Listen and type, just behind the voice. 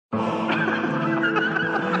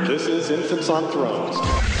is Infants on Thrones.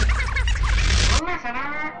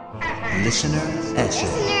 Listener Essay.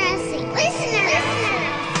 Listener Essay.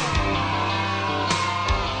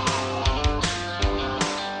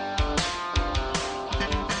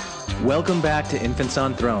 Welcome back to Infants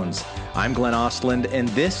on Thrones. I'm Glenn Ostland, and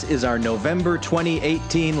this is our November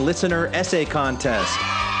 2018 Listener Essay Contest,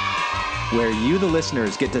 where you, the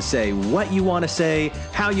listeners, get to say what you want to say,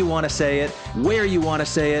 how you want to say it, where you want to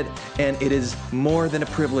say it, and it is more than a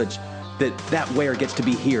privilege that where gets to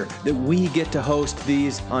be here, that we get to host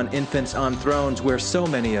these on Infants on Thrones, where so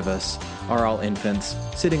many of us are all infants,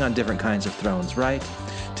 sitting on different kinds of thrones, right?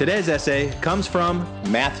 Today's essay comes from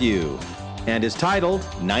Matthew and is titled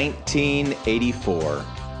 1984.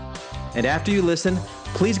 And after you listen,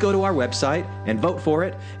 please go to our website and vote for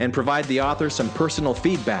it and provide the author some personal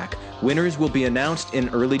feedback. Winners will be announced in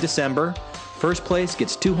early December. First place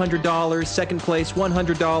gets $200, second place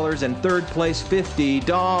 $100, and third place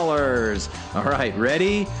 $50. All right,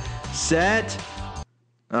 ready, set.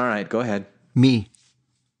 All right, go ahead. Me,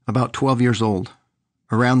 about 12 years old,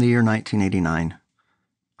 around the year 1989.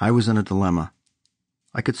 I was in a dilemma.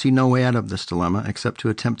 I could see no way out of this dilemma except to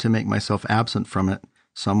attempt to make myself absent from it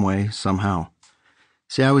some way, somehow.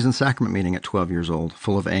 See, I was in sacrament meeting at 12 years old,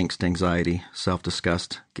 full of angst, anxiety,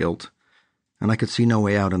 self-disgust, guilt, and I could see no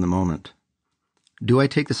way out in the moment. Do I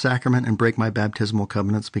take the sacrament and break my baptismal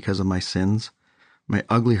covenants because of my sins, my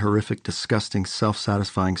ugly, horrific, disgusting,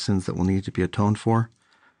 self-satisfying sins that will need to be atoned for?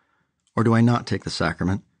 Or do I not take the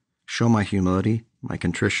sacrament, show my humility, my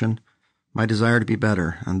contrition, my desire to be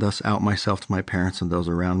better, and thus out myself to my parents and those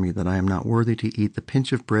around me that I am not worthy to eat the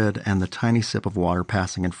pinch of bread and the tiny sip of water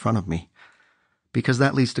passing in front of me? Because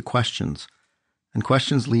that leads to questions, and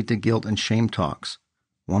questions lead to guilt and shame talks,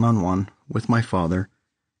 one-on-one, with my father,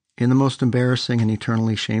 in the most embarrassing and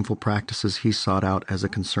eternally shameful practices he sought out as a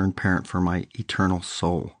concerned parent for my eternal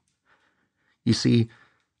soul. You see,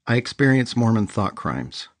 I experienced Mormon thought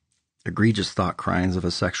crimes, egregious thought crimes of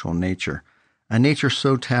a sexual nature, a nature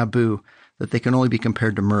so taboo that they can only be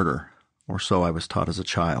compared to murder, or so I was taught as a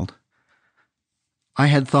child. I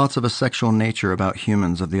had thoughts of a sexual nature about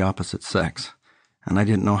humans of the opposite sex, and I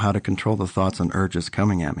didn't know how to control the thoughts and urges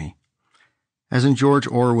coming at me. As in George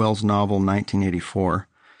Orwell's novel 1984,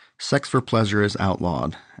 sex for pleasure is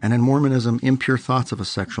outlawed, and in Mormonism, impure thoughts of a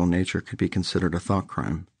sexual nature could be considered a thought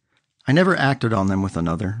crime. I never acted on them with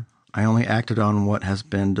another. I only acted on what has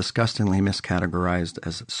been disgustingly miscategorized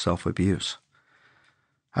as self-abuse.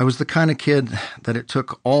 I was the kind of kid that it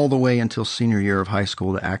took all the way until senior year of high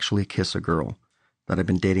school to actually kiss a girl that I'd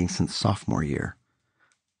been dating since sophomore year.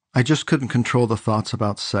 I just couldn't control the thoughts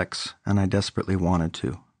about sex, and I desperately wanted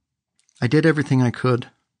to. I did everything I could.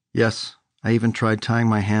 Yes, I even tried tying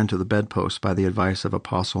my hand to the bedpost by the advice of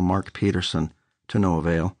Apostle Mark Peterson, to no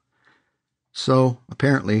avail. So,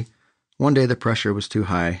 apparently, one day the pressure was too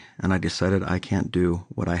high, and I decided I can't do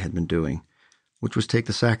what I had been doing, which was take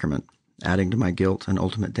the sacrament, adding to my guilt and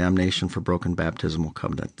ultimate damnation for broken baptismal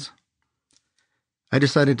covenants. I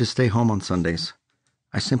decided to stay home on Sundays.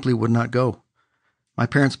 I simply would not go. My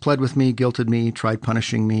parents pled with me, guilted me, tried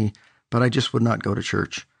punishing me, but I just would not go to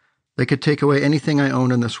church. They could take away anything I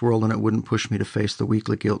owned in this world and it wouldn't push me to face the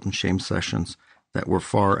weekly guilt and shame sessions that were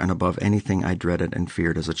far and above anything I dreaded and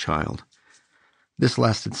feared as a child. This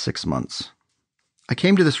lasted 6 months. I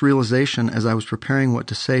came to this realization as I was preparing what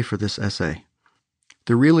to say for this essay.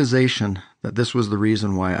 The realization that this was the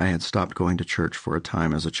reason why I had stopped going to church for a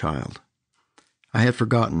time as a child. I had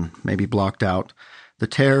forgotten, maybe blocked out, the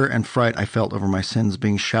terror and fright I felt over my sins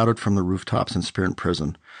being shouted from the rooftops in Spirit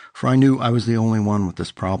Prison, for I knew I was the only one with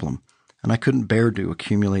this problem, and I couldn't bear to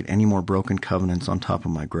accumulate any more broken covenants on top of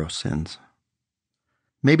my gross sins.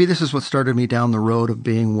 Maybe this is what started me down the road of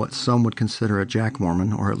being what some would consider a Jack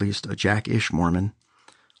Mormon, or at least a Jack-ish Mormon.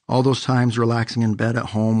 All those times relaxing in bed at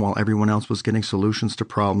home while everyone else was getting solutions to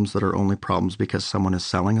problems that are only problems because someone is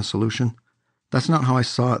selling a solution. That's not how I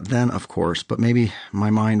saw it then, of course, but maybe my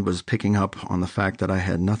mind was picking up on the fact that I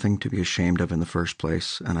had nothing to be ashamed of in the first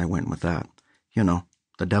place, and I went with that. You know,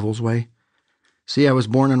 the devil's way. See, I was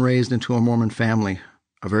born and raised into a Mormon family,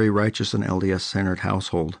 a very righteous and LDS-centered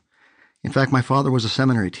household. In fact, my father was a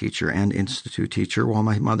seminary teacher and institute teacher while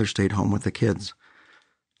my mother stayed home with the kids.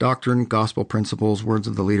 Doctrine, gospel principles, words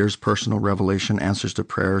of the leaders, personal revelation, answers to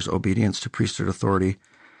prayers, obedience to priesthood authority.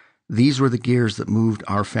 These were the gears that moved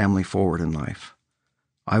our family forward in life.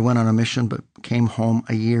 I went on a mission but came home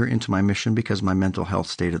a year into my mission because my mental health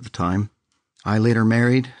stayed at the time. I later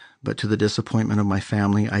married, but to the disappointment of my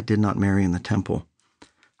family, I did not marry in the temple.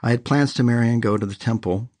 I had plans to marry and go to the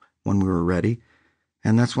temple when we were ready,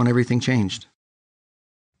 and that's when everything changed.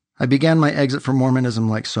 I began my exit from Mormonism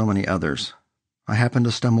like so many others. I happened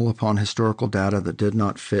to stumble upon historical data that did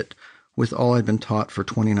not fit with all I'd been taught for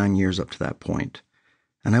 29 years up to that point,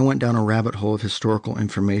 and I went down a rabbit hole of historical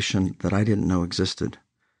information that I didn't know existed.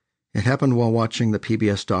 It happened while watching the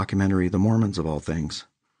PBS documentary The Mormons of all things.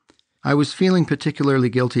 I was feeling particularly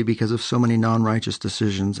guilty because of so many non-righteous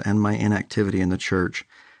decisions and my inactivity in the church,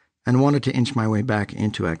 and wanted to inch my way back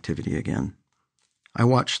into activity again. I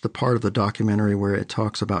watched the part of the documentary where it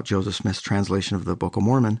talks about Joseph Smith's translation of the Book of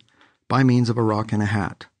Mormon by means of a rock and a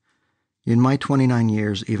hat. In my 29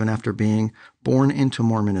 years, even after being born into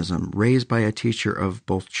Mormonism, raised by a teacher of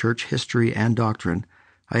both church history and doctrine,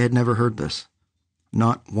 I had never heard this.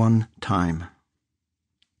 Not one time.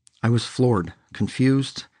 I was floored,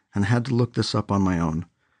 confused, and had to look this up on my own.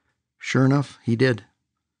 Sure enough, he did.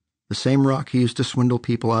 The same rock he used to swindle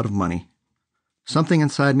people out of money. Something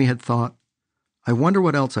inside me had thought, I wonder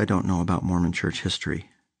what else I don't know about Mormon church history.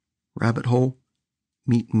 Rabbit hole,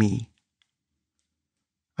 meet me.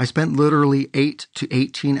 I spent literally 8 to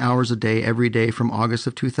 18 hours a day every day from August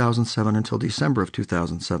of 2007 until December of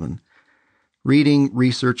 2007, reading,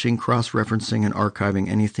 researching, cross-referencing, and archiving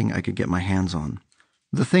anything I could get my hands on.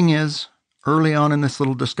 The thing is, early on in this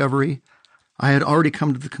little discovery, I had already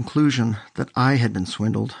come to the conclusion that I had been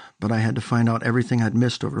swindled, but I had to find out everything I'd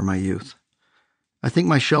missed over my youth. I think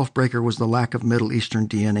my shelf breaker was the lack of Middle Eastern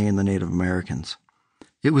DNA in the Native Americans.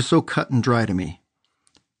 It was so cut and dry to me.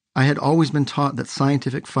 I had always been taught that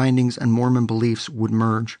scientific findings and Mormon beliefs would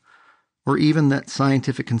merge, or even that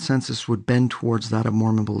scientific consensus would bend towards that of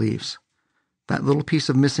Mormon beliefs. That little piece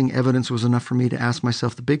of missing evidence was enough for me to ask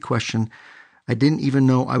myself the big question I didn't even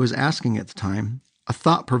know I was asking at the time, a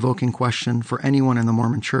thought-provoking question for anyone in the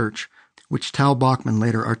Mormon Church, which Tal Bachman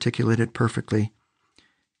later articulated perfectly.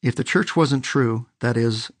 If the church wasn't true, that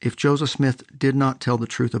is, if Joseph Smith did not tell the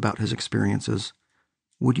truth about his experiences,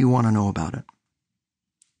 would you want to know about it?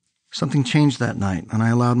 Something changed that night, and I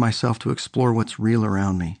allowed myself to explore what's real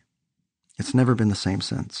around me. It's never been the same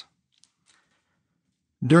since.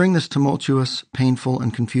 During this tumultuous, painful,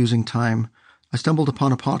 and confusing time, I stumbled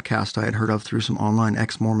upon a podcast I had heard of through some online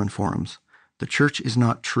ex-Mormon forums, The Church is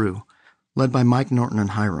Not True, led by Mike Norton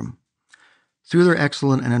and Hiram. Through their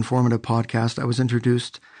excellent and informative podcast, I was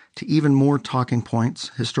introduced to even more talking points,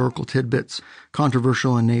 historical tidbits,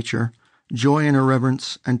 controversial in nature, joy and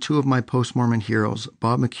irreverence, and two of my post-Mormon heroes,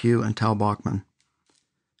 Bob McHugh and Tal Bachman.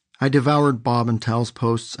 I devoured Bob and Tal's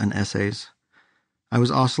posts and essays. I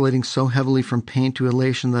was oscillating so heavily from pain to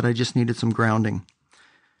elation that I just needed some grounding.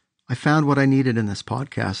 I found what I needed in this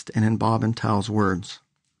podcast and in Bob and Tal's words.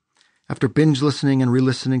 After binge listening and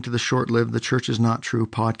re-listening to the short-lived The Church is Not True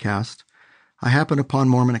podcast, I happened upon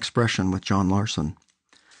Mormon Expression with John Larson.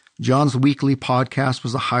 John's weekly podcast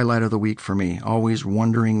was the highlight of the week for me, always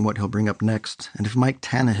wondering what he'll bring up next, and if Mike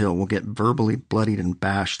Tannehill will get verbally bloodied and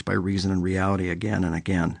bashed by reason and reality again and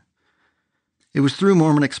again. It was through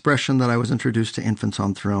Mormon Expression that I was introduced to Infants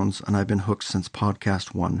on Thrones, and I've been hooked since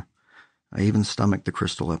podcast 1. I even stomached the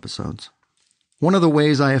Crystal episodes. One of the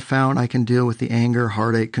ways I have found I can deal with the anger,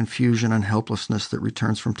 heartache, confusion, and helplessness that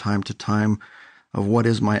returns from time to time of what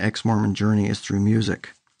is my ex-Mormon journey is through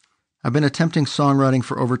music. I've been attempting songwriting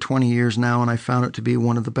for over 20 years now, and I found it to be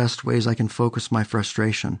one of the best ways I can focus my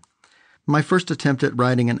frustration. My first attempt at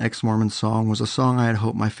writing an ex-Mormon song was a song I had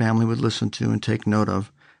hoped my family would listen to and take note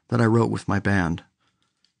of, that I wrote with my band.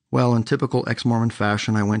 Well, in typical ex-Mormon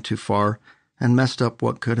fashion, I went too far and messed up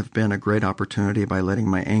what could have been a great opportunity by letting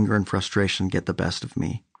my anger and frustration get the best of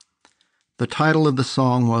me. The title of the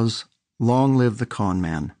song was Long Live the Con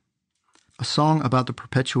Man, a song about the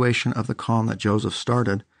perpetuation of the con that Joseph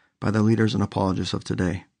started by the leaders and apologists of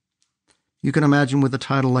today. You can imagine with a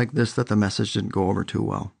title like this that the message didn't go over too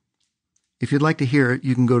well. If you'd like to hear it,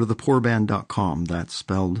 you can go to thepourband.com. That's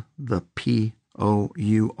spelled the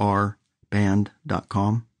P-O-U-R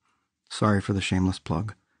band.com. Sorry for the shameless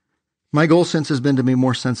plug. My goal since has been to be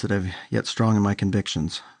more sensitive, yet strong in my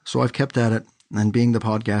convictions. So I've kept at it, and being the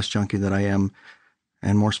podcast junkie that I am,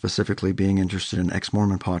 and more specifically being interested in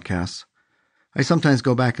ex-Mormon podcasts, I sometimes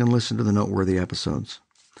go back and listen to the noteworthy episodes.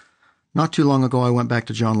 Not too long ago, I went back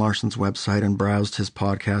to John Larson's website and browsed his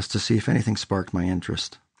podcast to see if anything sparked my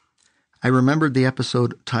interest. I remembered the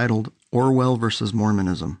episode titled Orwell versus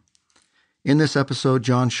Mormonism. In this episode,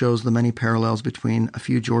 John shows the many parallels between a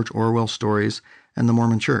few George Orwell stories and the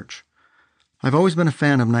Mormon Church. I've always been a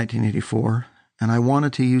fan of 1984, and I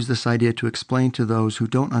wanted to use this idea to explain to those who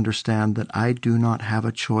don't understand that I do not have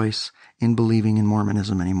a choice in believing in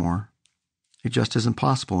Mormonism anymore. It just isn't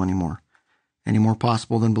possible anymore. Any more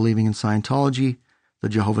possible than believing in Scientology, the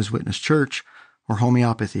Jehovah's Witness Church, or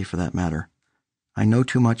homeopathy for that matter. I know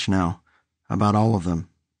too much now about all of them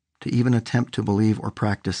to even attempt to believe or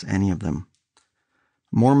practice any of them.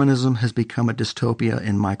 Mormonism has become a dystopia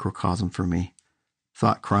in microcosm for me.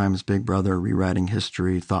 Thought crimes, Big Brother, rewriting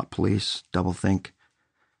history, thought police, doublethink.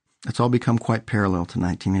 It's all become quite parallel to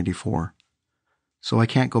 1984. So I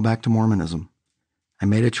can't go back to Mormonism. I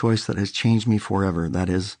made a choice that has changed me forever. That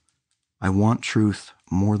is, I want truth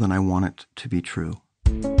more than I want it to be true.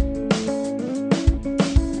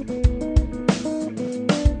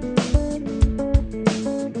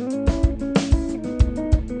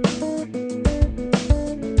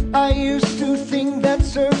 I used to think that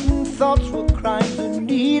certain thoughts were crimes and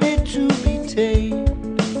needed to be tamed.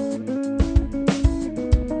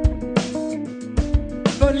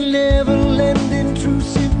 But never lend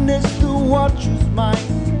intrusiveness to watcher's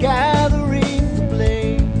mind, gathering the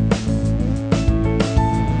blame.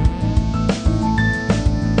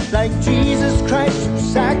 Like Jesus Christ who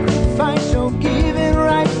sacrificed your giving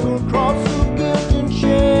rights for a cross of guilt and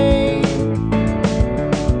shame.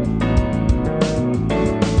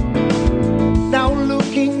 Now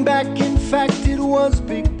looking back, in fact it was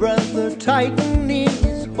Big Brother tightening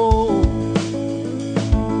his hold.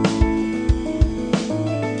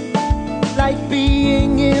 Like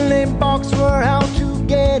being in a box for how to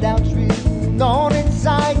get out, written on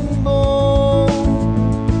inside and more.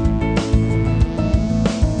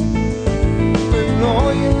 And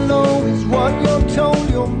all you know is what you're told,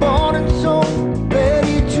 you're born and soul,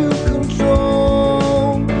 ready to control.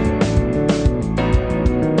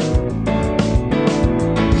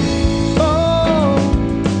 Oh,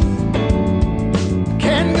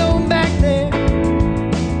 can't go back there.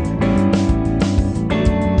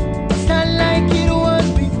 It's not like it was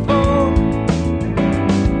before.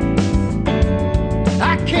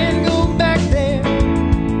 I can't go back there.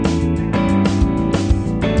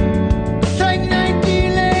 It's like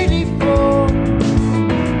 1984.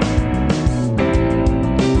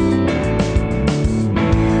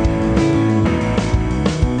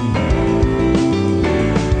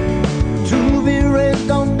 To be raised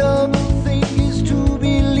on double think is to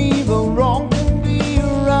believe a wrong can be a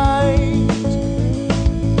right.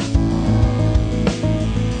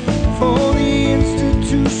 For the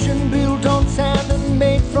institution built on sand and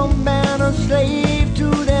made from man a slave to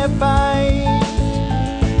their fight.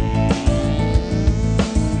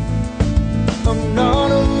 I'm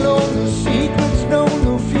not alone, the secret's known,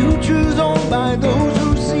 the future's owned by those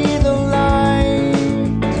who see the light.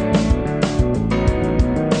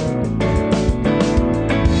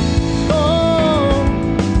 Oh,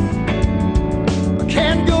 I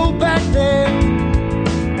can't go back there.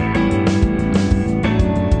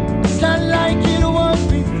 It's not like it was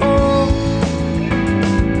before.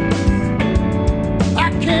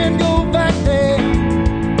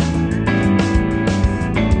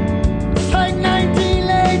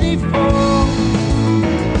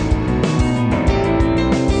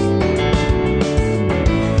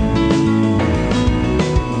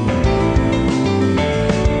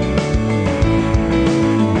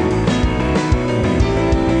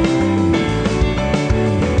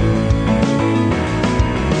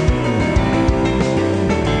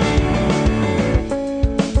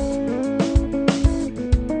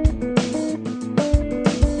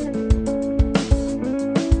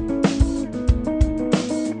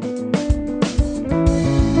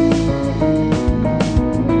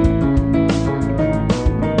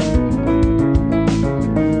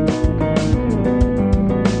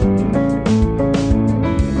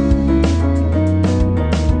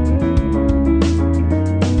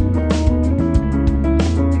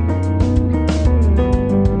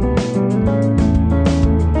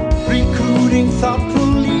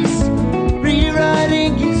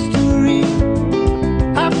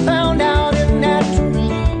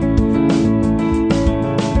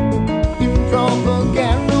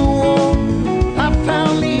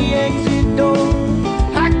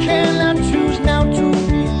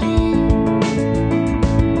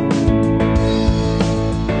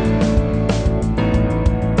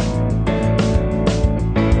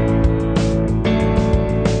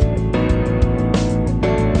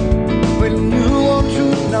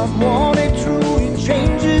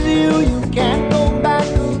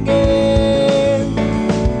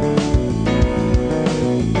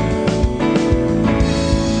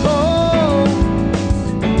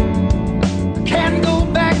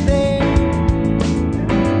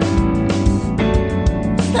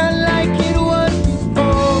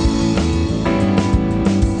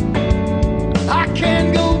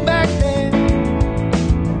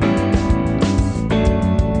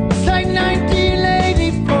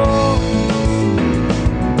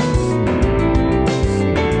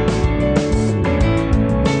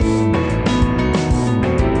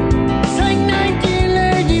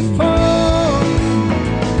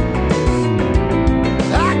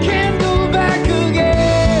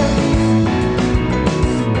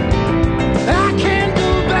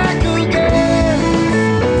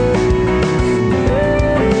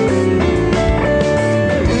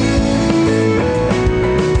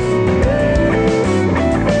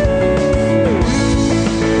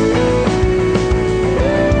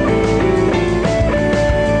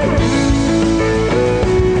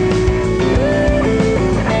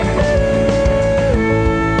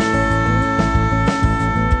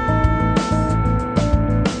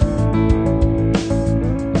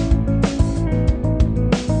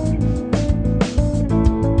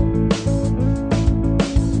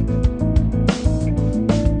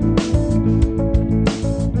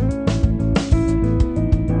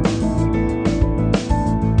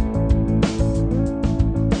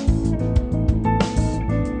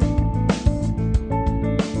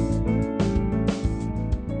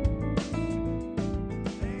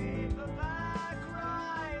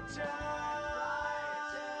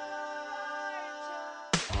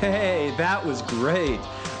 Hey, that was great.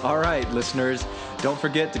 All right, listeners, don't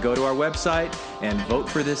forget to go to our website and vote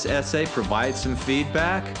for this essay, provide some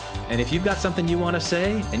feedback. And if you've got something you want to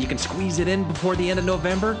say and you can squeeze it in before the end of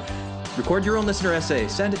November, record your own listener essay,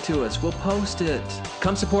 send it to us, we'll post it.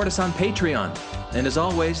 Come support us on Patreon. And as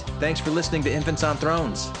always, thanks for listening to Infants on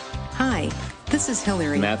Thrones. Hi, this is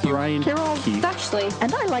Hillary. Matthew, Ryan, Carol, Keith, Ashley,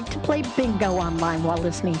 and I like to play bingo online while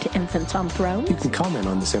listening to Infants on Thrones. You can comment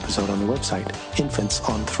on this episode on the website,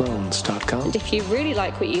 infantsonthrones.com. If you really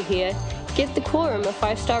like what you hear, give the Quorum a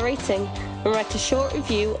 5-star rating and write a short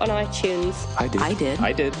review on iTunes. I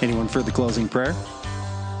did. Anyone for the closing prayer?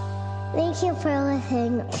 Thank you for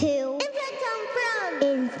listening to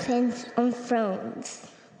Infants on Thrones.